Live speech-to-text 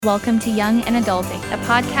Welcome to Young and Adulting, a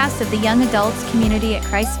podcast of the young adults community at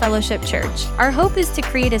Christ Fellowship Church. Our hope is to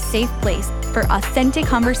create a safe place for authentic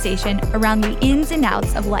conversation around the ins and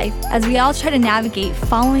outs of life as we all try to navigate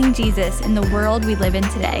following Jesus in the world we live in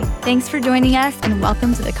today. Thanks for joining us and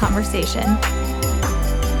welcome to the conversation.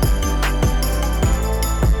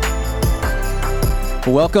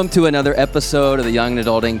 Welcome to another episode of the Young and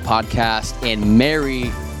Adulting podcast, and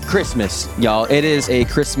Merry Christmas, y'all. It is a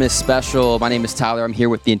Christmas special. My name is Tyler. I'm here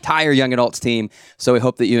with the entire Young Adults team, so we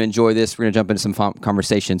hope that you enjoy this. We're going to jump into some fun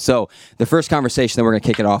conversation. So the first conversation that we're going to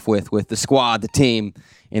kick it off with the squad, the team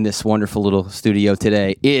in this wonderful little studio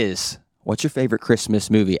today is, what's your favorite Christmas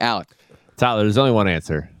movie? Alec. Tyler, there's only one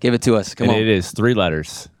answer. Give it to us. Come on. It is 3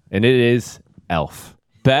 letters, and it is Elf.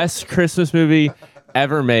 Best Christmas movie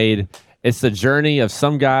ever made. It's the journey of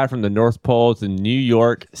some guy from the North Pole to New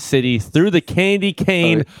York City through the candy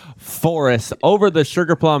cane forest over the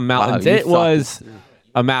Sugar Plum Mountains. Wow, it was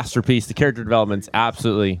a masterpiece. The character development's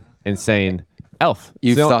absolutely insane. Elf.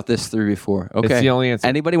 You've thought this through before. Okay. It's the only answer.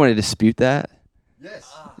 Anybody want to dispute that?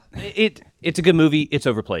 Yes. It's a good movie. It's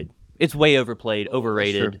overplayed. It's way overplayed,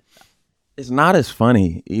 overrated. Sure. It's not as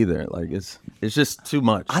funny either. Like it's just too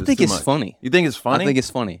much. I think it's funny. You think it's funny? I think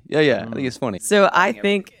it's funny. Yeah. I think it's funny. So I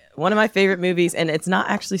think one of my favorite movies, and it's not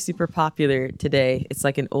actually super popular today. It's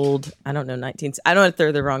like an old, I don't want to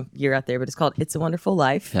throw the wrong year out there, but it's called It's a Wonderful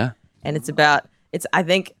Life. Yeah. And I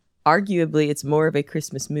think arguably it's more of a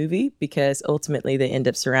Christmas movie because ultimately they end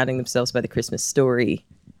up surrounding themselves by the Christmas story.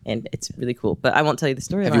 And it's really cool. But I won't tell you the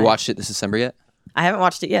story. Have you watched it this December yet? I haven't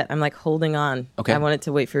watched it yet. I'm like holding on. Okay. I want it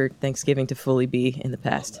to wait for Thanksgiving to fully be in the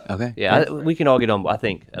past. Okay. Yeah, we can all get on. I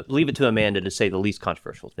think leave it to Amanda to say the least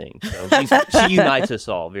controversial thing. So she unites us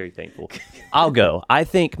all. Very thankful. I'll go. I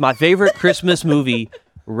think my favorite Christmas movie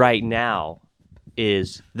right now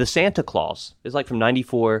is The Santa Claus. It's like from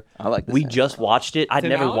 '94. I like this. We just watched it. I'd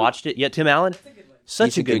never watched it yet. Tim Allen,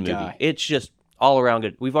 such a good movie. guy. It's just all around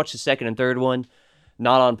good. We've watched the second and third one,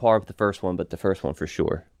 not on par with the first one, but the first one for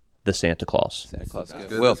sure. The Santa Claus. Santa Claus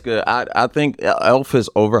good. Well, it's good. I think Elf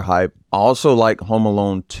is overhyped. I also like Home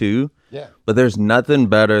Alone 2. Yeah. But there's nothing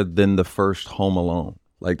better than the first Home Alone.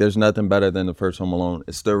 Like there's nothing better than the first Home Alone.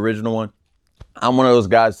 It's the original one. I'm one of those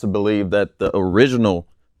guys to believe that the original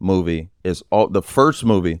movie the first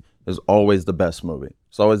movie is always the best movie.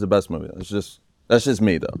 It's always the best movie. That's just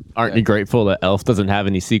me though. Aren't you grateful that Elf doesn't have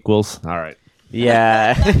any sequels? All right.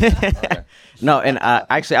 Yeah. No, and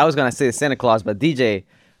actually I was going to say Santa Claus, but DJ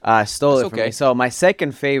stole it from me. So my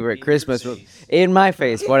second favorite Christmas movie, in my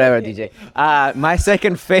face, whatever, DJ. My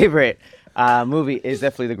second favorite movie is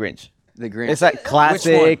definitely The Grinch. The Grinch. It's like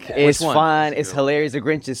classic. It's Which one? fun. It's hilarious. The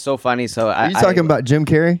Grinch is so funny. So Are you talking about Jim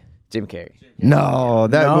Carrey? Jim Carrey? No,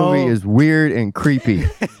 that movie is weird and creepy.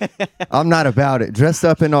 I'm not about it. Dressed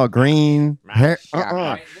up in all green hair.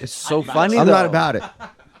 It's so funny. I'm though. not about it.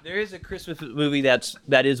 There is a Christmas movie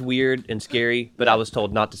that is weird and scary, but I was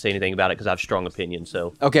told not to say anything about it because I have strong opinions.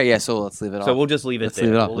 So Okay, yeah, so let's leave it off. we'll just leave it Let's there.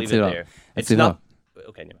 leave it off. We'll leave Let's it leave it there. off. It's Let's not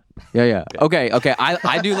okay. Never mind. Yeah. Okay.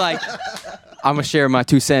 I do like, I'm going to share my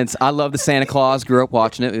 2 cents. I love the Santa Claus. Grew up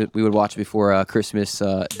watching it. We would watch it before Christmas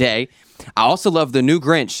Day. I also love the new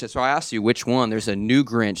Grinch. That's why I asked you which one. There's a new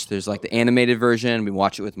Grinch. There's like the animated version. We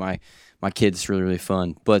watch it with my kids. It's really, really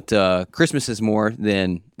fun. But Christmas is more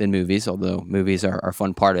than movies, although movies are a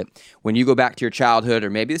fun part of it. When you go back to your childhood, or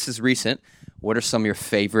maybe this is recent, what are some of your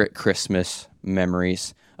favorite Christmas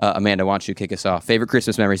memories? Amanda, why don't you kick us off? Favorite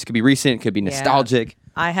Christmas memories. It could be recent. It could be nostalgic.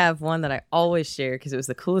 I have one that I always share because it was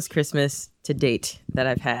the coolest Christmas to date that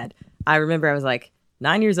I've had. I remember I was like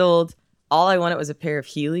 9 years old. All I wanted was a pair of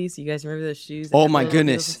Heelys. You guys remember those shoes? Oh my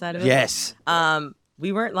goodness. Yes.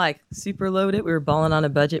 We weren't like super loaded. We were balling on a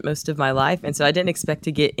budget most of my life. And so I didn't expect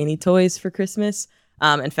to get any toys for Christmas.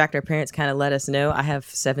 In fact, our parents kind of let us know. I have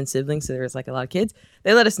 7 siblings, so there was like a lot of kids.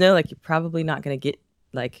 They let us know like you're probably not going to get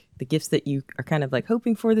like the gifts that you are kind of like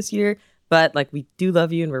hoping for this year. But like we do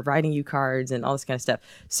love you and we're writing you cards and all this kind of stuff.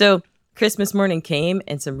 So Christmas morning came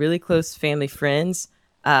and some really close family friends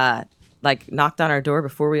like knocked on our door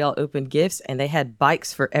before we all opened gifts, and they had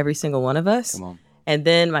bikes for every single one of us. Come on. And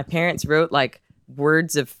then my parents wrote like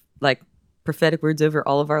words of like prophetic words over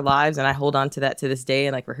all of our lives, and I hold on to that to this day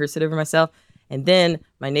and like rehearse it over myself. And then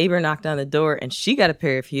my neighbor knocked on the door and she got a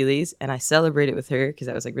pair of Heelys, and I celebrated with her because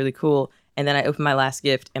that was like really cool. And then I opened my last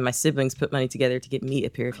gift, and my siblings put money together to get me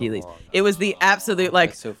a pair of Heelys. It was the absolute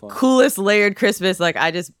like coolest layered Christmas. Like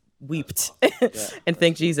I just wept and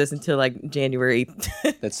thanked Jesus until like January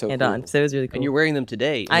That's so and cool. on. So it was really cool. And you're wearing them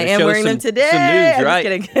today. I am wearing them today. Some news, right?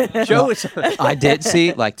 I'm just kidding. Show us. I did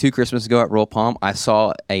see, like 2 Christmases ago at Royal Palm, I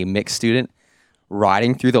saw a mixed student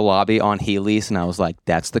riding through the lobby on Heelys, and I was like,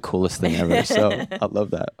 that's the coolest thing ever. So I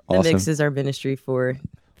love that. The Awesome. mix is our ministry for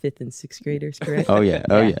 5th and 6th graders, correct? Oh yeah.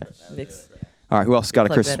 Mix. All right, who else got a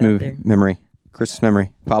Plug Christmas that out movie there. memory? Christmas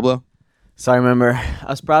memory. Pablo? So I remember I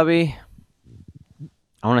was probably,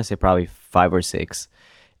 I want to say probably 5 or 6,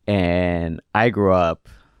 and I grew up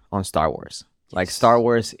on Star Wars. Like Star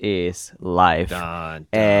Wars is life,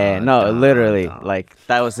 and literally, like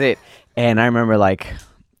that was it. And I remember like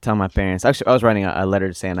telling my parents. Actually, I was writing a letter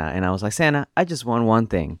to Santa, and I was like, Santa, I just want one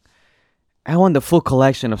thing. I want the full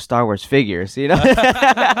collection of Star Wars figures, you know?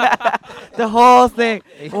 The whole thing.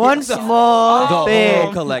 One small thing.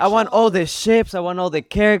 whole collection. I want all the ships. I want all the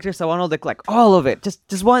characters. I want all the, like, all of it.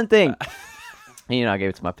 Just one thing. And, you know, I gave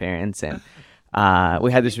it to my parents, and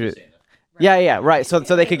we had this. Yeah, right. So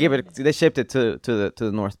they could give it. They shipped it to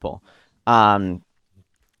the North Pole, and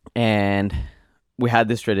we had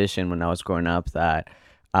this tradition when I was growing up that.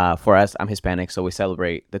 For us, I'm Hispanic, so we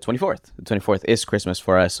celebrate the 24th. The 24th is Christmas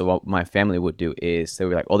for us. So what my family would do is they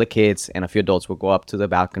were like, all the kids and a few adults would go up to the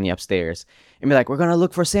balcony upstairs and be like, we're gonna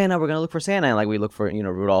look for Santa. We're gonna look for Santa, and like we look for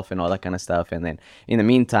Rudolph and all that kind of stuff. And then in the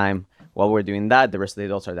meantime, while we're doing that, the rest of the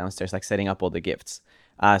adults are downstairs like setting up all the gifts.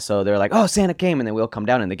 So they're like, oh, Santa came, and then we'll come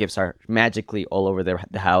down, and the gifts are magically all over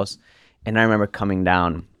the house. And I remember coming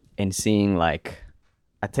down and seeing like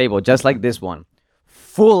a table just like this one,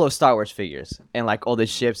 full of Star Wars figures and like all the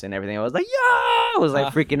ships and everything. I was like, yeah, I was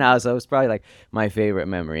like freaking out. So it was probably like my favorite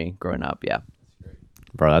memory growing up. Yeah.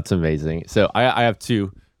 Bro, that's amazing. So I have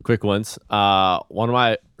 2 quick ones. One of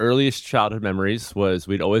my earliest childhood memories was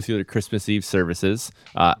we'd always go to Christmas Eve services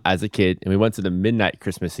as a kid, and we went to the midnight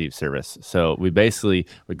Christmas Eve service. So we basically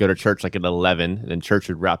would go to church like at 11, and then church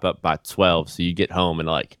would wrap up by 12. So you get home and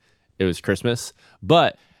like it was Christmas.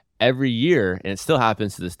 But every year, and it still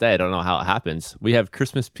happens to this day, I don't know how it happens, we have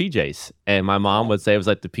Christmas PJs. And my mom would say it was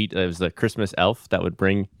like it was the Christmas elf that would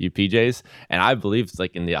bring you PJs. And I believe it's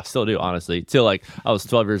like I still do, honestly, till like I was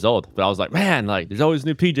 12 years old. But I was like, man, like there's always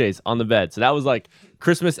new PJs on the bed. So that was like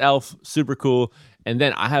Christmas elf, super cool. And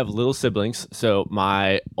then I have little siblings. So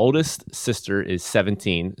my oldest sister is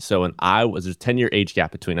 17. So when there's a 10-year age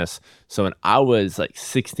gap between us. So when I was like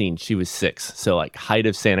 16, she was 6. So like height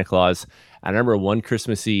of Santa Claus. I remember one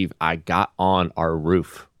Christmas Eve, I got on our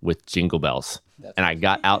roof with jingle bells, and I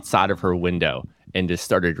got outside of her window and just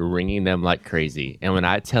started ringing them like crazy. And when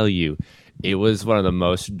I tell you, it was one of the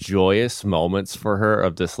most joyous moments for her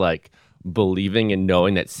of just like believing and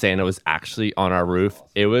knowing that Santa was actually on our roof.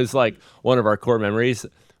 It was like one of our core memories.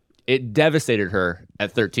 It devastated her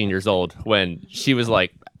at 13 years old when she was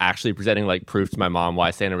like actually presenting like proof to my mom why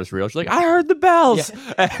Santa was real. She's like, I heard the bells.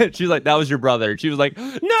 Yeah. And she's like, that was your brother. She was like,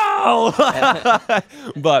 no.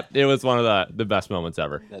 But it was one of the best moments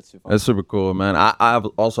ever. That's super cool, man. I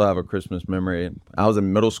also have a Christmas memory. I was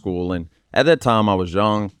in middle school, and at that time I was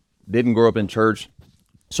young, didn't grow up in church.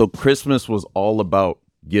 So Christmas was all about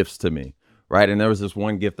gifts to me, right? And there was this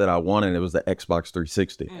one gift that I wanted, and it was the Xbox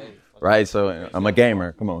 360, right? So I'm a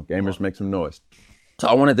gamer. Come on, gamers, make some noise. So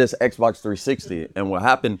I wanted this Xbox 360, and what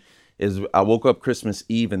happened is I woke up Christmas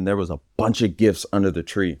Eve, and there was a bunch of gifts under the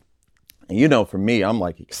tree. And you know, for me, I'm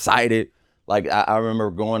like excited. Like I remember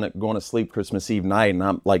going to sleep Christmas Eve night, and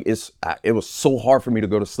I'm like, it was so hard for me to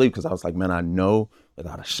go to sleep because I was like, man, I know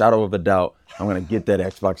without a shadow of a doubt I'm gonna get that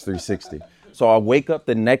Xbox 360. So I wake up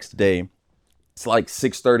the next day. It's like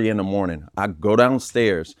 6:30 in the morning. I go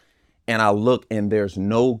downstairs and I look, and there's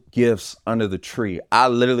no gifts under the tree. I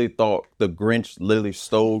literally thought the Grinch literally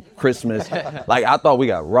stole Christmas. Like I thought we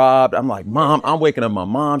got robbed. I'm like, Mom, I'm waking up my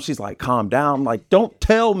mom. She's like, calm down. I'm like, don't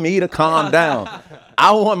tell me to calm down.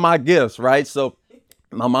 I want my gifts, right? So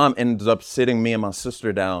my mom ended up sitting me and my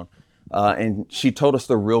sister down, and she told us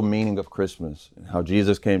the real meaning of Christmas, how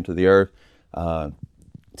Jesus came to the earth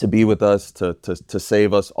to be with us, to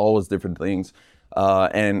save us, all those different things.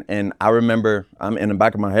 And I remember I'm in the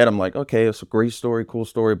back of my head, I'm like, okay, it's a great story, cool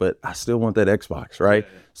story, but I still want that Xbox, right?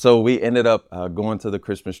 So we ended up going to the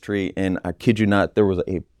Christmas tree, and I kid you not, there was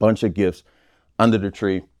a bunch of gifts under the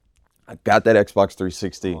tree. I got that Xbox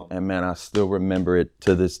 360, and man, I still remember it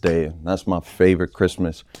to this day. That's my favorite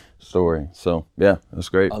Christmas story. So yeah, that's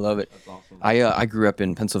great. I love it. Awesome. I grew up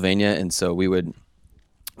in Pennsylvania, and so we would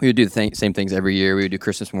do the same things every year. We would do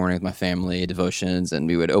Christmas morning with my family, devotions, and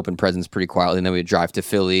we would open presents pretty quietly. And then we would drive to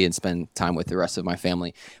Philly and spend time with the rest of my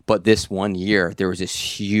family. But this one year, there was this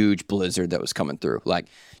huge blizzard that was coming through, like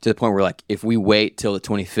to the point where like if we wait till the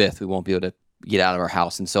 25th, we won't be able to get out of our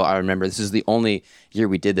house. And so I remember this is the only year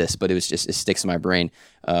we did this, but it sticks in my brain.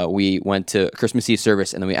 We went to Christmas Eve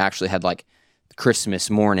service, and then we actually had like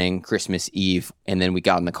Christmas morning, Christmas Eve, and then we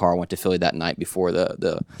got in the car, went to Philly that night before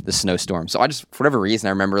the snowstorm. So I just, for whatever reason,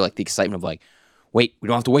 I remember like the excitement of like, wait, we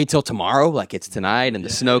don't have to wait till tomorrow. Like it's tonight and the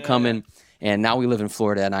snow coming. And now we live in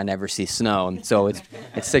Florida and I never see snow. And so it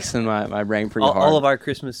sticks in my brain pretty hard. All of our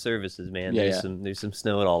Christmas services, man. Yeah, There's some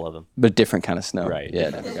snow at all of them. But different kind of snow. Right. Yeah,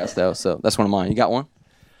 different kind of snow. So that's one of mine. You got one?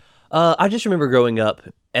 I just remember growing up,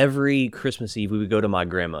 every Christmas Eve we would go to my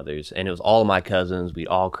grandmother's, and it was all of my cousins. We'd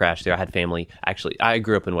all crash there. I had family. Actually, I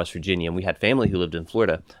grew up in West Virginia, and we had family who lived in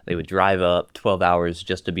Florida. They would drive up 12 hours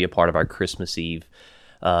just to be a part of our Christmas Eve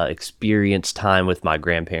experience time with my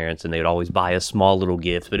grandparents, and they would always buy us small little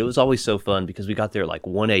gifts. But it was always so fun because we got there like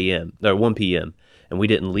 1 p.m. and we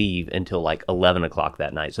didn't leave until like 11 o'clock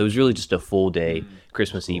that night. So it was really just a full day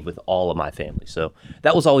Christmas Eve with all of my family. So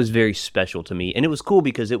that was always very special to me. And it was cool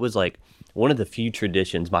because it was like one of the few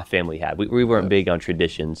traditions my family had. We weren't big on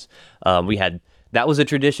traditions. That was a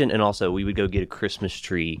tradition, and also we would go get a Christmas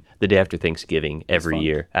tree the day after Thanksgiving every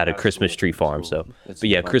year at a Christmas tree farm. So, but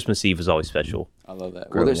yeah, Christmas Eve was always special. I love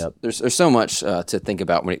that. Well, there's so much to think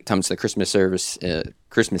about when it comes to the Christmas service,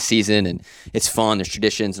 Christmas season, and it's fun. There's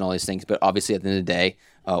traditions and all these things, but obviously at the end of the day,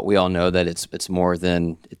 we all know that it's more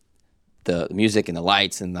than the music and the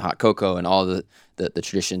lights and the hot cocoa and all the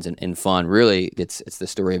traditions and fun. Really, it's the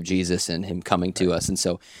story of Jesus and him coming to us. And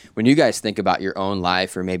so when you guys think about your own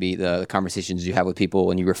life or maybe the conversations you have with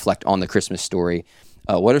people and you reflect on the Christmas story,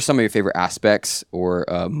 what are some of your favorite aspects or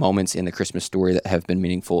moments in the Christmas story that have been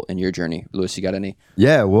meaningful in your journey? Lewis, you got any?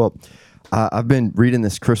 Yeah, well, I've been reading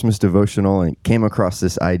this Christmas devotional and came across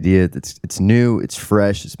this idea that's it's new, it's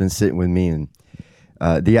fresh, it's been sitting with me.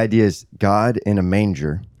 And the idea is God in a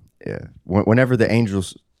manger. Whenever the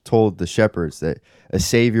angels told the shepherds that a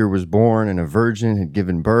Savior was born and a virgin had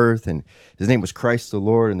given birth and his name was Christ the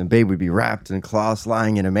Lord and the babe would be wrapped in cloths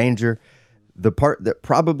lying in a manger, the part that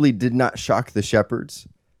probably did not shock the shepherds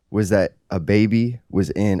was that a baby was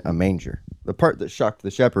in a manger. The part that shocked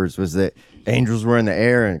the shepherds was that angels were in the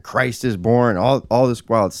air and Christ is born, all this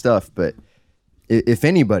wild stuff. But if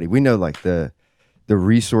anybody, we know like the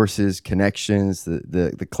resources, connections,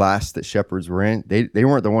 the class that shepherds were in, they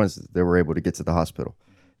weren't the ones that were able to get to the hospital.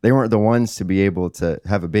 They weren't the ones to be able to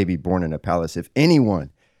have a baby born in a palace. If anyone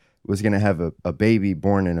was going to have a baby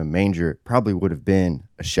born in a manger, it probably would have been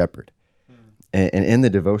a shepherd. And in the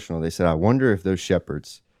devotional, they said, I wonder if those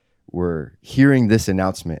shepherds were hearing this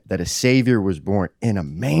announcement that a Savior was born in a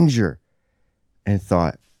manger and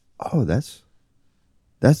thought, oh, that's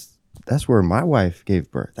where my wife gave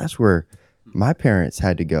birth. That's where my parents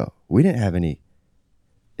had to go. We didn't have any.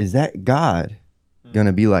 Is that God going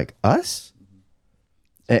to be like us?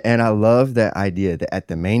 And I love that idea that at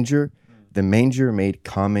the manger made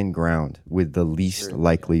common ground with the least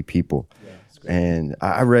likely people. And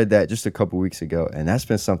I read that just a couple weeks ago, and that's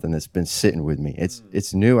been something that's been sitting with me.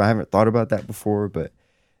 It's new. I haven't thought about that before, but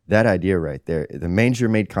that idea right there, the manger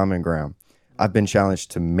made common ground. I've been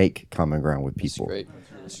challenged to make common ground with people.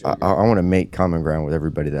 I want to make common ground with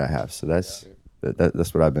everybody that I have. So that's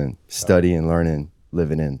what I've been studying, learning,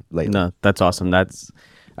 living in lately. No, that's awesome. That's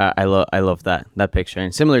I love that picture.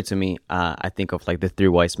 And similar to me, I think of like the 3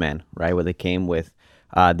 wise men, right, where they came with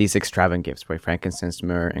these extravagant gifts, right, frankincense,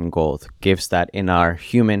 myrrh, and gold, gifts that in our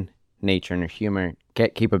human nature and our human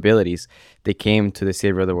capabilities, they came to the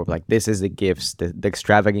Savior of the world like, this is the gifts, the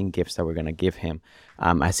extravagant gifts that we're going to give him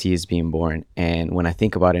as he is being born. And when I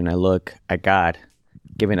think about it and I look at God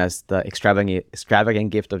giving us the extravagant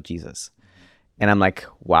gift of Jesus, and I'm like,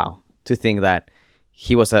 wow, to think that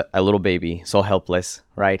he was a little baby, so helpless,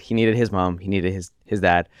 right? He needed his mom, he needed his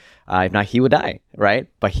dad. If not, he would die, right?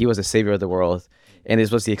 But he was the Savior of the world. And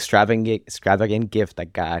this was the extravagant gift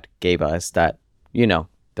that God gave us that,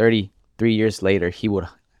 33 years later, he would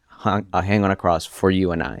hang on a cross for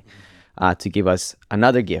you and I to give us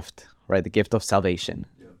another gift, right? The gift of salvation.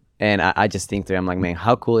 Yeah. And I just think I'm like, man,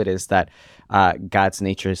 how cool it is that God's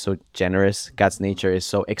nature is so generous. God's nature is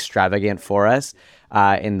so extravagant for us.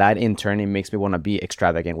 And that in turn, it makes me want to be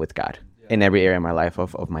extravagant with God in every area of my life,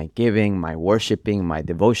 of my giving, my worshiping, my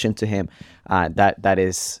devotion to him. That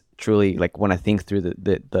is truly, like, when I think through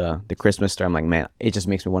the Christmas story, I'm like, man, it just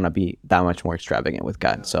makes me want to be that much more extravagant with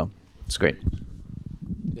God. So it's great.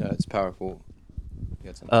 Yeah, it's powerful.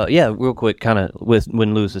 Real quick, kind of with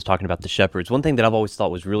when Lewis was talking about the shepherds, one thing that I've always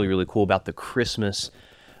thought was really, really cool about the Christmas,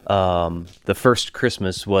 the first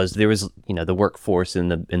Christmas, was there was, the workforce in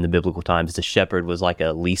the biblical times, the shepherd was like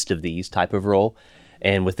a least of these type of role.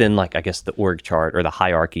 And within, like, I guess the org chart or the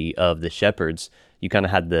hierarchy of the shepherds, you kind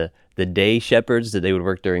of had the day shepherds that they would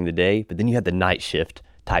work during the day, but then you had the night shift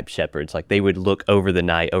type shepherds. Like, they would look over the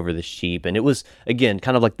night, over the sheep. And it was, again,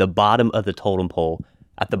 kind of like the bottom of the totem pole,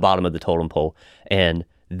 at the bottom of the totem pole. And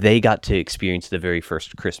they got to experience the very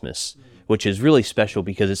first Christmas, which is really special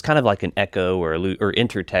because it's kind of like an echo or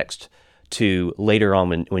intertext to later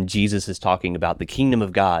on when Jesus is talking about the kingdom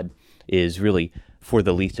of God is really for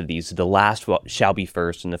the least of these. The last shall be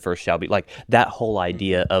first and the first shall be, like that whole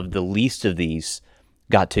idea of the least of these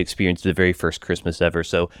got to experience the very first Christmas ever.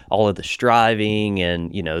 So all of the striving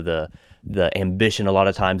and, the ambition a lot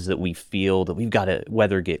of times that we feel that we've got to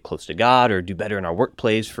whether get close to God or do better in our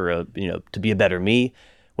workplace for to be a better me.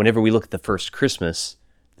 Whenever we look at the first Christmas,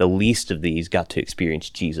 the least of these got to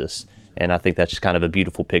experience Jesus. And I think that's just kind of a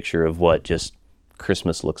beautiful picture of what just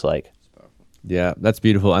Christmas looks like. Yeah, that's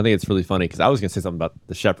beautiful. I think it's really funny because I was going to say something about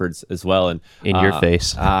the shepherds as well. And in your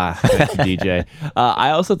face. Thank you, DJ.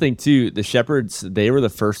 I also think, too, the shepherds, they were the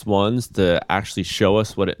first ones to actually show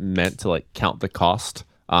us what it meant to, like, count the cost.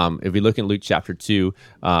 If we look in Luke chapter 2,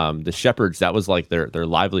 the shepherds, that was like their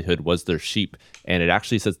livelihood was their sheep. And it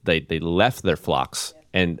actually says they left their flocks.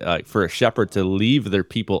 And for a shepherd to leave their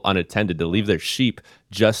people unattended, to leave their sheep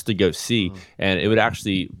just to go see. And it would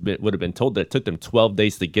have been told that it took them 12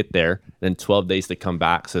 days to get there, then 12 days to come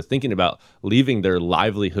back. So thinking about leaving their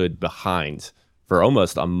livelihood behind for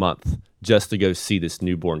almost a month just to go see this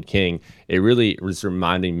newborn king, it really was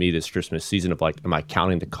reminding me this Christmas season of like, am I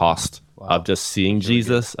counting the cost of just seeing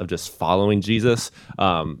Jesus, of just following Jesus?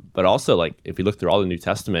 But also, like, if we look through all the New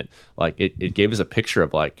Testament, like it gave us a picture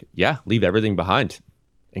of like, yeah, leave everything behind.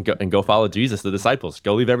 And go follow Jesus, the disciples.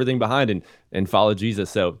 Go leave everything behind and follow Jesus.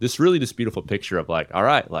 So this beautiful picture of like, all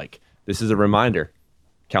right, like this is a reminder.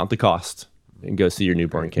 Count the cost and go see your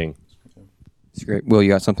newborn king. It's great. Will, you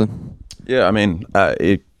got something? Yeah, I mean,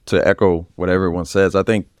 to echo what everyone says, I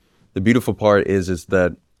think the beautiful part is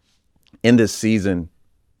that in this season,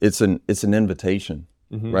 it's an invitation,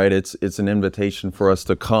 right? It's an invitation for us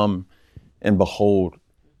to come and behold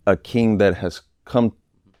a king that has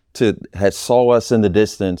saw us in the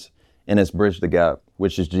distance and has bridged the gap,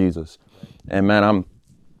 which is Jesus. And man,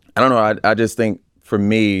 I don't know. I just think for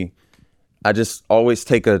me, I just always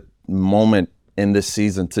take a moment in this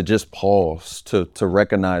season to just pause, to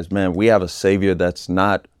recognize, man, we have a Savior that's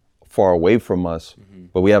not far away from us,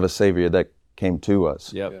 but we have a Savior that came to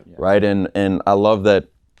us. Right. And I love that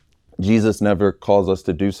Jesus never calls us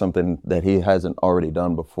to do something that he hasn't already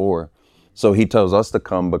done before. So he tells us to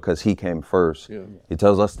come because he came first. He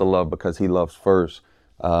tells us to love because he loves first.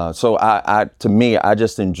 So to me, I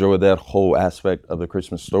just enjoy that whole aspect of the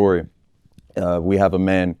Christmas story. We have a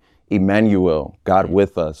man, Emmanuel, God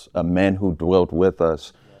with us, a man who dwelt with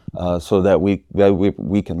us, so that we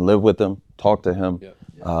can live with him, talk to him,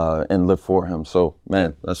 and live for him. So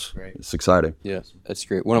man, it's exciting. Yes, that's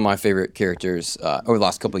great. One of my favorite characters over the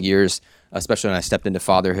last couple of years, especially when I stepped into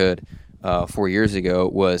fatherhood, 4 years ago,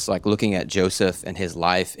 was like looking at Joseph and his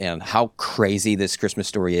life and how crazy this Christmas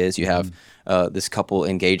story is. You have this couple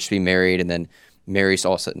engaged to be married, and then Mary's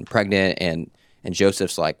all of a sudden pregnant, and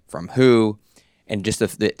Joseph's like, from who? And just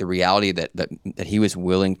the reality that he was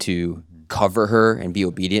willing to cover her and be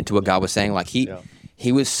obedient to what God was saying. Like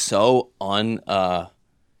he was so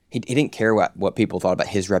he didn't care what people thought about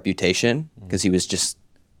his reputation, because he was just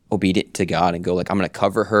obedient to God and go like, I'm going to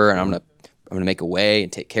cover her and I'm going to make a way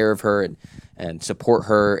and take care of her and support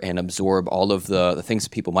her and absorb all of the things that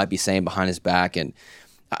people might be saying behind his back. And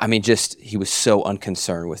I mean, just he was so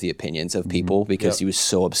unconcerned with the opinions of people, because he was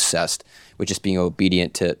so obsessed with just being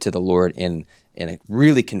obedient to the Lord in a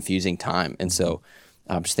really confusing time. And so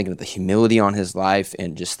I'm just thinking of the humility on his life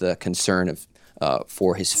and just the concern of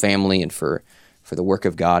for his family and for the work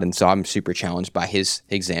of God. And so I'm super challenged by his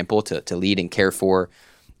example to lead and care for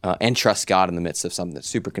and trust God in the midst of something that's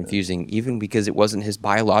super confusing, even because it wasn't his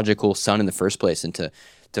biological son in the first place, and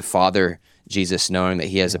to father Jesus knowing that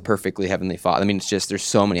he has a perfectly heavenly father. I mean, it's just, there's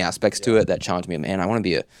so many aspects to it that challenge me. Man, I want to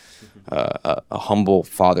be a humble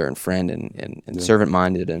father and friend and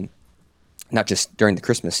servant-minded, and not just during the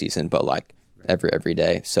Christmas season, but like every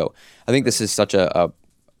day. So I think this is such a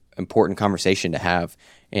important conversation to have.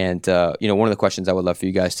 And, one of the questions I would love for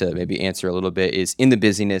you guys to maybe answer a little bit is, in the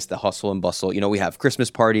busyness, the hustle and bustle, we have Christmas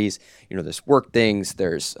parties, there's work things,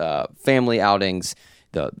 there's family outings,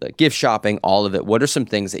 the gift shopping, all of it. What are some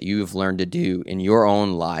things that you've learned to do in your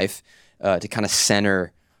own life to kind of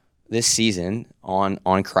center this season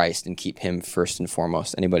on Christ and keep him first and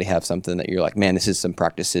foremost? Anybody have something that you're like, man, this is some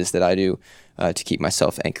practices that I do to keep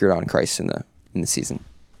myself anchored on Christ in the season?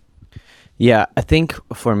 Yeah, I think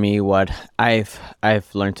for me, what I've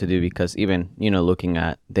learned to do, because even, looking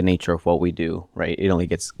at the nature of what we do, right, it only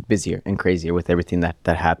gets busier and crazier with everything that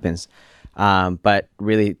happens. But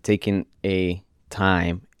really taking a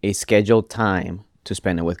scheduled time to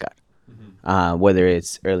spend it with God, whether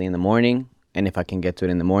it's early in the morning, and if I can get to it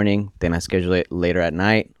in the morning, then I schedule it later at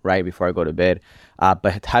night, right before I go to bed.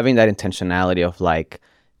 But having that intentionality of like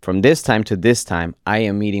from this time to this time, I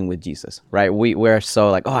am meeting with Jesus, right? We're so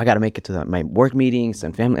like, oh, I got to make it to my work meetings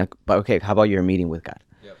and family. But okay, how about your meeting with God?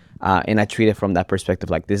 Yep. And I treat it from that perspective,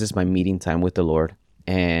 like this is my meeting time with the Lord,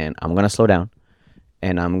 and I'm going to slow down,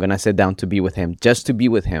 and I'm going to sit down to be with him, just to be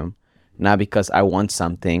with him, not because I want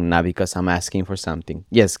something, not because I'm asking for something.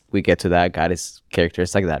 Yes, we get to that. God is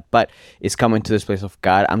characters like that. But it's coming to this place of,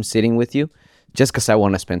 God, I'm sitting with you just because I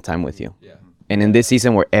want to spend time with you. Yeah. And in this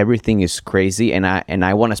season where everything is crazy and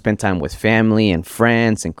I want to spend time with family and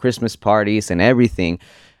friends and Christmas parties and everything,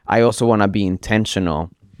 I also want to be intentional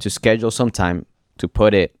to schedule some time to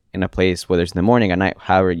put it in a place, whether it's in the morning or night,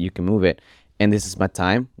 however you can move it. And this is my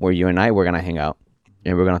time where you and I, we're going to hang out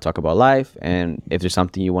and we're going to talk about life. And if there's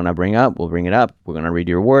something you want to bring up, we'll bring it up. We're going to read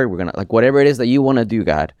your word. We're going to, like, whatever it is that you want to do,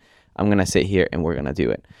 God, I'm going to sit here and we're going to do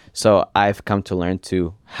it. So I've come to learn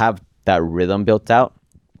to have that rhythm built out,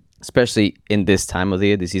 especially in this time of the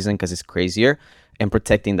year, this season, because it's crazier, and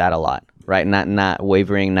protecting that a lot, right? Not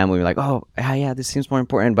wavering, not moving like, oh, yeah, this seems more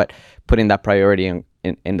important, but putting that priority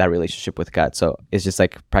in that relationship with God. So it's just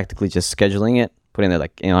like practically just scheduling it, putting it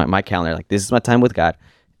like, my calendar, like this is my time with God,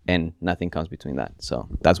 and nothing comes between that. So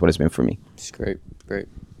that's what it's been for me. It's great.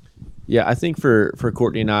 Yeah, I think for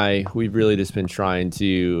Courtney and I, we've really just been trying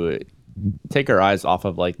to take our eyes off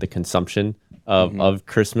of like the consumption of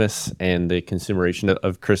Christmas and the consumeration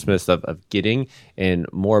of Christmas, of getting, and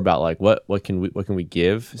more about like what can we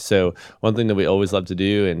give. So one thing that we always love to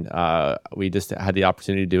do, and we just had the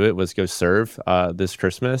opportunity to do it, was go serve this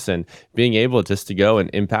Christmas, and being able just to go and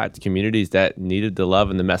impact communities that needed the love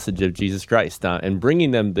and the message of Jesus Christ, and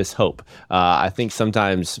bringing them this hope. I think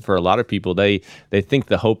sometimes for a lot of people, they think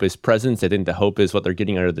the hope is presents. They think the hope is what they're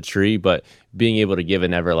getting under the tree, but being able to give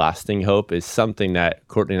an everlasting hope is something that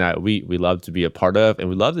Courtney and I, we love to be a part of, and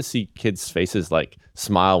we love to see kids' faces like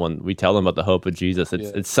smile when we tell them about the hope of Jesus.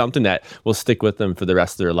 It's something that will stick with them for the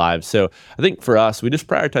rest of their lives. So I think for us, we just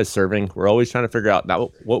prioritize serving. We're always trying to figure out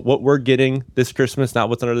not what we're getting this Christmas, not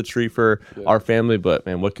what's under the tree for our family, but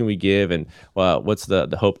man, what can we give, and what's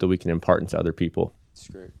the hope that we can impart into other people. It's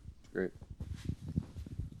great.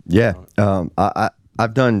 Yeah,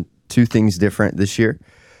 I've done two things different this year.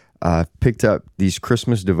 I've picked up these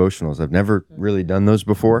Christmas devotionals. I've never really done those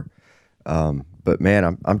before. But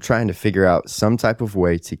man, I'm trying to figure out some type of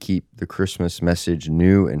way to keep the Christmas message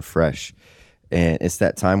new and fresh. And it's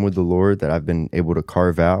that time with the Lord that I've been able to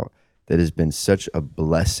carve out that has been such a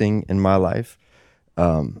blessing in my life.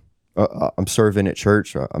 I'm serving at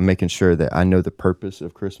church. I'm making sure that I know the purpose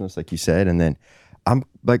of Christmas, like you said. And then I'm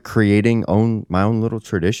like creating my own little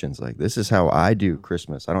traditions. Like, this is how I do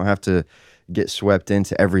Christmas. I don't have to get swept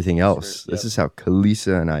into everything else. This is how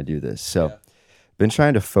Kalisa and I do this. So been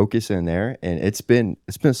trying to focus in there, and it's been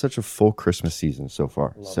such a full Christmas season so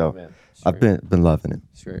far. I've been loving it.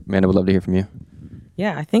 Sure. Man, I would love to hear from you.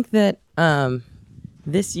 Yeah, I think that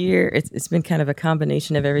this year it's been kind of a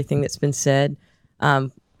combination of everything that's been said.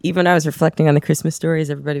 Even when I was reflecting on the Christmas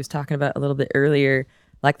stories everybody was talking about a little bit earlier,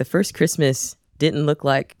 like the first Christmas didn't look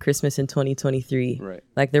like Christmas in 2023. Right.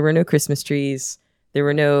 Like there were no Christmas trees. There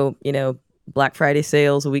were no, Black Friday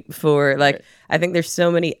sales a week before. Like, right. I think there's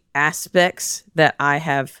so many aspects that I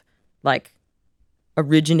have like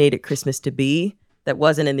originated Christmas to be that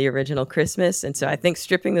wasn't in the original Christmas. And so I think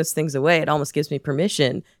stripping those things away, it almost gives me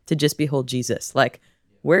permission to just behold Jesus. Like,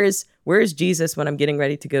 where is Jesus when I'm getting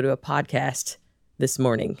ready to go to a podcast this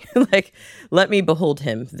morning? Like, let me behold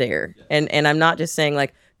him there. And I'm not just saying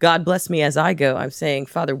like, God bless me as I go. I'm saying,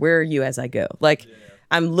 Father, where are you as I go? Like,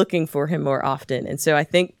 I'm looking for him more often. And so I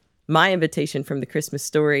think my invitation from the Christmas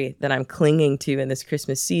story that I'm clinging to in this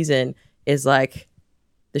Christmas season is like,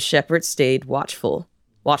 the shepherds stayed watchful.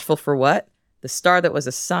 Watchful for what? The star that was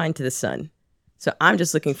assigned to the sun. So I'm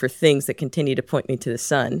just looking for things that continue to point me to the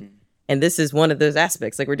sun. And this is one of those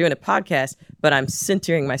aspects. Like, we're doing a podcast, but I'm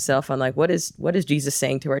centering myself on like, what is Jesus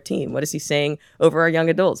saying to our team? What is he saying over our young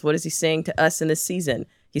adults? What is he saying to us in this season?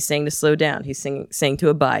 He's saying to slow down. He's saying to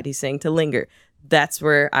abide. He's saying to linger. That's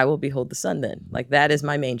where I will behold the sun then. Like, that is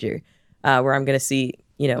my manger, where I'm going to see,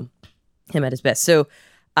 him at his best. So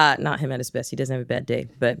not him at his best. He doesn't have a bad day,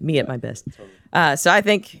 but me at my best. So I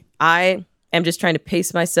think I am just trying to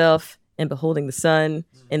pace myself in beholding the sun,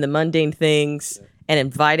 in the mundane things, and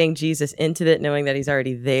inviting Jesus into it, knowing that he's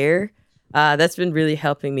already there. That's been really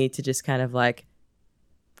helping me to just kind of like,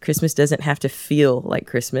 Christmas doesn't have to feel like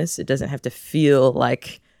Christmas. It doesn't have to feel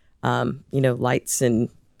like, lights and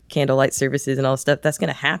candlelight services and all this stuff. That's going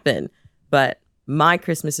to happen. But my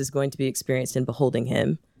Christmas is going to be experienced in beholding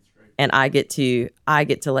him. And I get to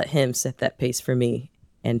let him set that pace for me.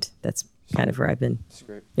 And that's kind of where I've been. That's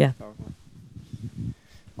great. Yeah.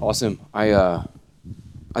 Awesome. I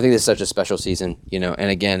I think this is such a special season,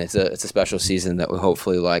 and again, it's a special season that will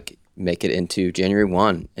hopefully like make it into January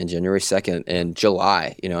 1 and January 2nd and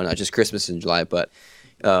July, not just Christmas in July, but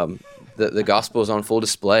the gospel is on full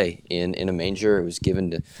display in a manger. It was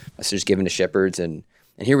given to shepherds, and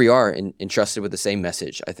here we are entrusted with the same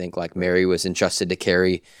message. I think like Mary was entrusted to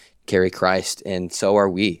carry Christ, and so are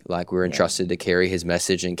we. Like we're entrusted to carry his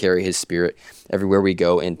message and carry his spirit everywhere we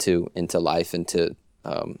go into life, into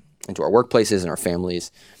our workplaces and our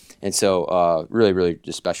families. And so really, really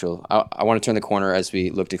just special. I want to turn the corner as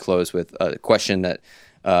we look to close with a question that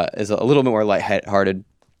is a little bit more lighthearted.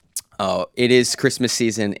 It is Christmas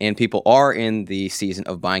season, and people are in the season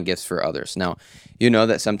of buying gifts for others. Now, you know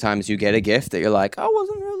that sometimes you get a gift that you're like, I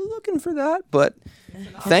wasn't really looking for that, but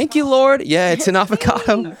thank you, Lord. Yeah, it's an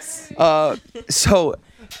avocado. So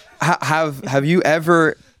have you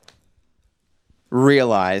ever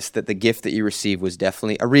realized that the gift that you received was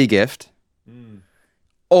definitely a regift?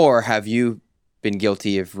 Or have you been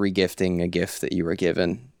guilty of regifting a gift that you were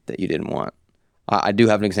given that you didn't want? I do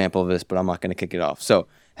have an example of this, but I'm not going to kick it off. So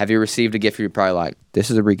have you received a gift where you're probably like, this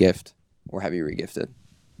is a regift, or have you regifted?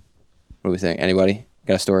 What do we think? Anybody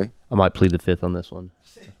got a story? I might plead the fifth on this one.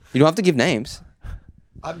 You don't have to give names.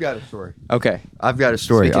 I've got a story. Okay. I've got a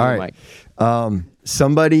story. All right.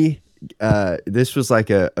 Somebody, this was like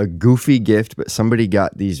a goofy gift, but somebody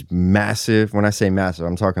got these massive, when I say massive,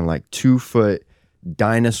 I'm talking like 2-foot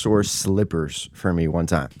dinosaur slippers for me one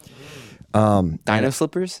time. Dino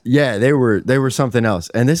slippers? Yeah, they were something else.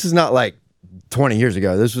 And this is not like 20 years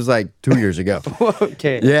ago. This was like 2 years ago.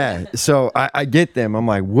 Okay. Yeah. So I get them. I'm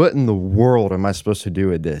like, what in the world am I supposed to do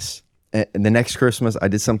with this? And the next Christmas, I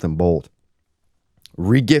did something bold.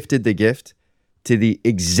 Regifted the gift to the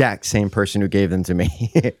exact same person who gave them to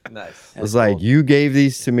me. Nice. I was like, you gave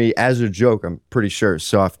these to me as a joke, I'm pretty sure.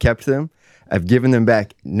 So I've kept them. I've given them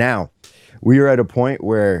back. Now, we are at a point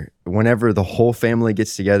where whenever the whole family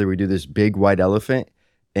gets together, we do this big white elephant,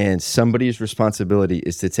 and somebody's responsibility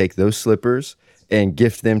is to take those slippers and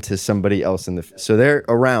gift them to somebody else so they're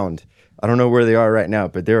around. I don't know where they are right now,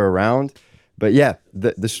 but they're around. But yeah,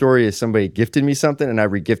 the story is somebody gifted me something and I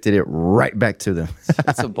regifted it right back to them.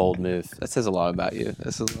 That's a bold move. That says a lot about you.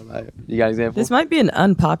 You got an example? This might be an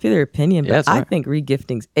unpopular opinion, but I think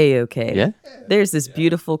regifting's A-okay. Yeah? There's this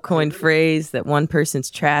beautiful coined phrase that one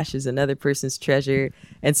person's trash is another person's treasure.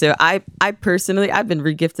 And so I personally, I've been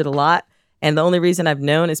regifted a lot. And the only reason I've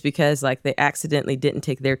known is because like they accidentally didn't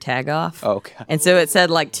take their tag off. Okay. And so it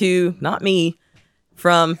said like to, not me,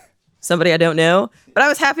 from somebody I don't know, but I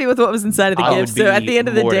was happy with what was inside of the gift. So at the end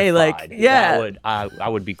of the day, like, yeah, I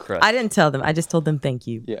would be crushed. I didn't tell them. I just told them thank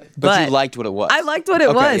you. Yeah, but you liked what it was. I liked what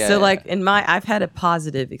it was. Yeah, so yeah. like I've had a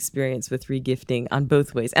positive experience with regifting on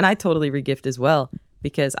both ways, and I totally regift as well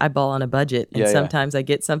because I ball on a budget, and sometimes I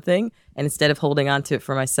get something, and instead of holding on to it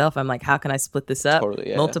for myself, I'm like, how can I split this up,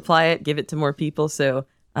 multiply it, give it to more people? So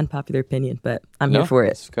unpopular opinion, but I'm here for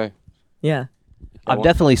it. Okay. Yeah. I've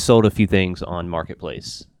definitely sold a few things on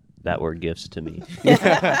Marketplace that were gifts to me.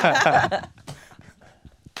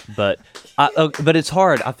 but it's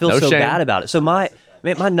hard. I feel so bad about it. So my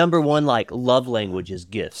number one like love language is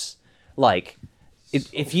gifts. Like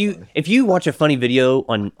if you watch a funny video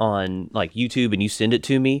on like YouTube and you send it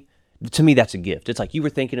to me that's a gift. It's like you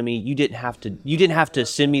were thinking of me. You didn't have to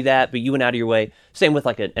send me that, but you went out of your way. Same with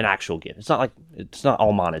like an actual gift. It's not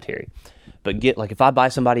all monetary. But like if I buy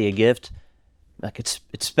somebody a gift, like it's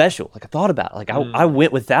special. Like I thought about it. Like I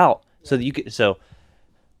went without so that you could. So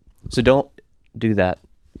don't do that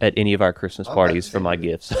at any of our Christmas parties for my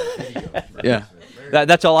gifts. Yeah,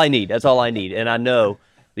 that's all I need. That's all I need, and I know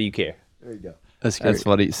that you care. There you go. That's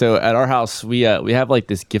funny. So at our house, we have like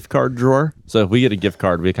this gift card drawer. So if we get a gift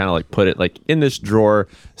card, we kind of like put it like in this drawer.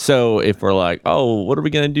 So if we're like, oh, what are we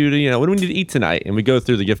gonna do to what do we need to eat tonight? And we go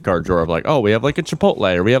through the gift card drawer of like, oh, we have like a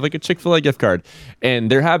Chipotle or we have like a Chick-fil-A gift card. And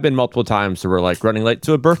there have been multiple times where we're like running late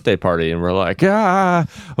to a birthday party and we're like,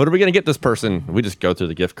 what are we gonna get this person? We just go through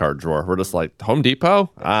the gift card drawer. We're just like, Home Depot?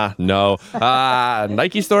 No.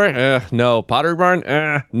 Nike store? No. Pottery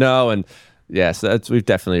Barn? No. And yeah, so we've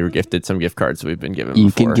definitely regifted some gift cards we've been given before.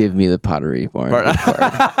 You can give me the Pottery Barn gift card.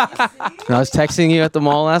 When I was texting you at the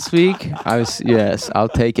mall last week, I'll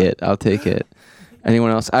take it.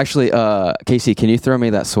 Anyone else? Actually, Casey, can you throw me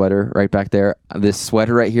that sweater right back there? This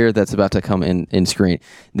sweater right here that's about to come in screen.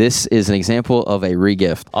 This is an example of a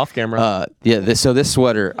regift. Off camera. So this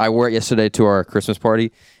sweater, I wore it yesterday to our Christmas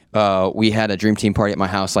party. We had a Dream Team party at my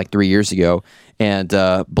house like 3 years ago. And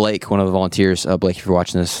Blake, one of the volunteers, Blake, if you're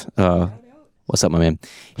watching this, what's up, my man?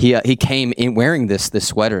 He came in wearing this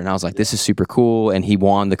sweater, and I was like, this is super cool. And he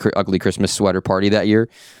won the Ugly Christmas Sweater Party that year.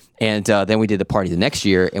 And then we did the party the next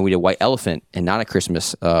year, and we did White Elephant and not a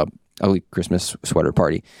Christmas sweater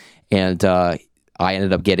party. And I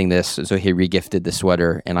ended up getting this, so he regifted the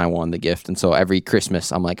sweater, and I won the gift. And so every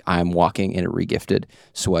Christmas, I'm like, I'm walking in a regifted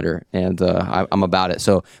sweater, and I'm about it.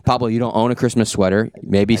 So, Pablo, you don't own a Christmas sweater.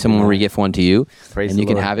 Maybe someone will regift one to you, and you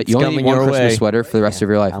can have it. You only need one Christmas sweater for the rest of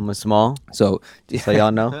your life. I'm a small, so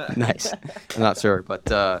y'all know. Nice. I'm not sure, but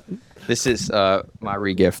this is my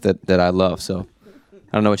regift that I love. So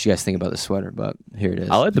I don't know what you guys think about this sweater, but here it is.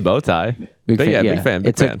 I like the bow tie. Big fan.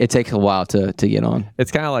 It takes a while to get on.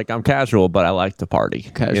 It's kind of like I'm casual, but I like to party.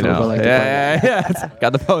 Casual, you know? but I like to party. Yeah.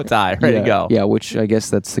 Got the bow tie ready to go. Yeah, which I guess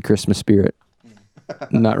that's the Christmas spirit.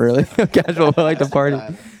 Not really. Casual, but I like to party.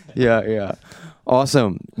 Yeah.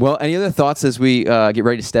 Awesome. Well, any other thoughts as we get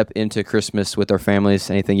ready to step into Christmas with our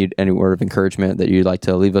families? Any word of encouragement that you'd like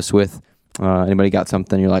to leave us with? Anybody got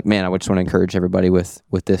something you're like, man, I just want to encourage everybody with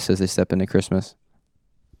this as they step into Christmas?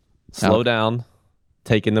 Slow down,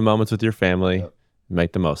 take in the moments with your family,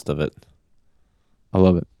 make the most of it. I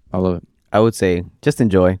love it. I would say just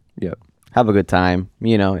enjoy. Yep. Have a good time.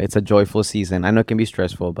 You know, it's a joyful season. I know it can be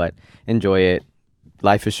stressful, but enjoy it.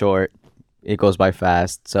 Life is short. It goes by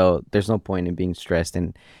fast. So there's no point in being stressed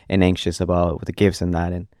and anxious about the gifts and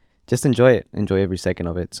that. And just enjoy it. Enjoy every second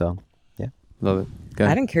of it. So, yeah. Love it. Go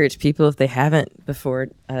ahead. I'd encourage people, if they haven't before,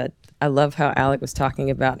 I love how Alec was talking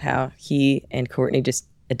about how he and Courtney just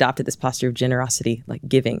adopted this posture of generosity, like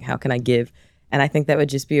giving. How can I give? And I think that would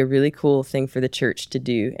just be a really cool thing for the church to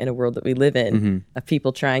do in a world that we live in, of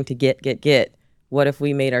people trying to get. What if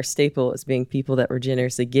we made our staple as being people that were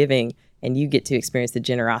generously giving, and you get to experience the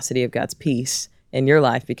generosity of God's peace in your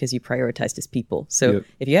life because you prioritized his people. So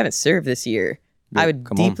if you haven't served this year, I would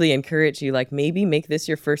deeply encourage you, like, maybe make this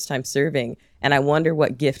your first time serving. And I wonder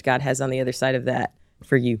what gift God has on the other side of that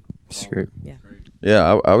for you. Sure.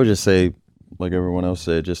 Yeah, I would just say, like everyone else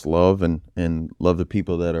said, just love and love the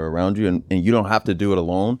people that are around you. And you don't have to do it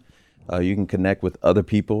alone. You can connect with other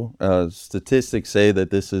people. Statistics say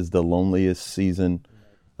that this is the loneliest season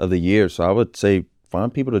of the year. So I would say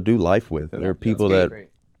find people to do life with. There are people that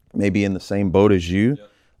may be in the same boat as you.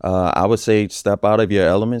 I would say step out of your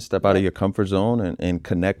element, step out of your comfort zone and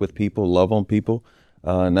connect with people, love on people.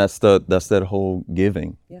 And that's that whole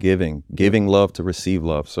giving love to receive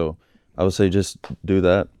love. So I would say just do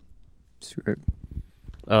that. Sure.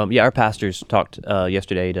 Our pastors talked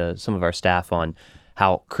yesterday to some of our staff on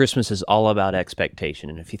how Christmas is all about expectation.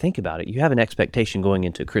 And if you think about it, you have an expectation going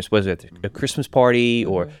into Christmas, whether it's a Christmas party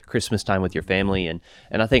or Christmas time with your family. And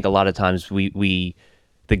I think a lot of times the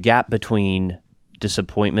gap between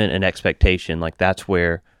disappointment and expectation, like that's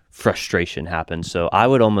where frustration happens. So I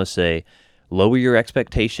would almost say lower your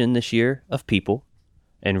expectation this year of people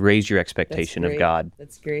and raise your expectation of God.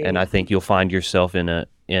 That's great. And I think you'll find yourself in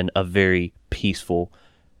a very peaceful,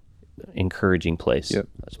 encouraging place. Yep.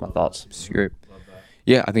 That's my thoughts. It's great.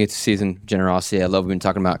 Yeah, I think it's a season of generosity. I love we've been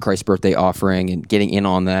talking about Christ's birthday offering and getting in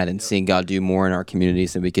on that and seeing God do more in our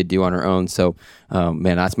communities than we could do on our own. So,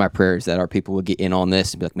 man, that's my prayer, is that our people would get in on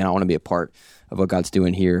this and be like, man, I want to be a part of what God's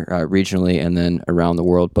doing here regionally and then around the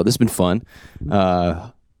world. But this has been fun.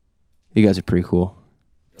 You guys are pretty cool.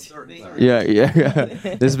 Yeah.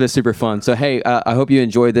 This has been super fun. So, hey, I hope you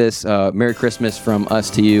enjoyed this. Merry Christmas from us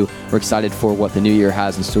to you. We're excited for what the new year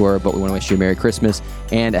has in store, but we want to wish you a Merry Christmas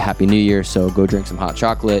and a Happy New Year. So go drink some hot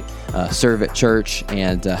chocolate, serve at church,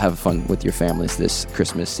 and have fun with your families this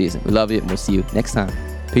Christmas season. We love you, and we'll see you next time.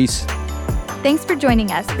 Peace. Thanks for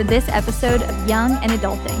joining us for this episode of Young and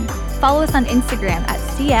Adulting. Follow us on Instagram at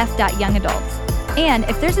cf.youngadults. And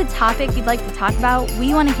if there's a topic you'd like to talk about,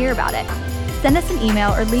 we want to hear about it. Send us an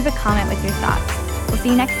email or leave a comment with your thoughts. We'll see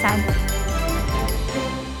you next time.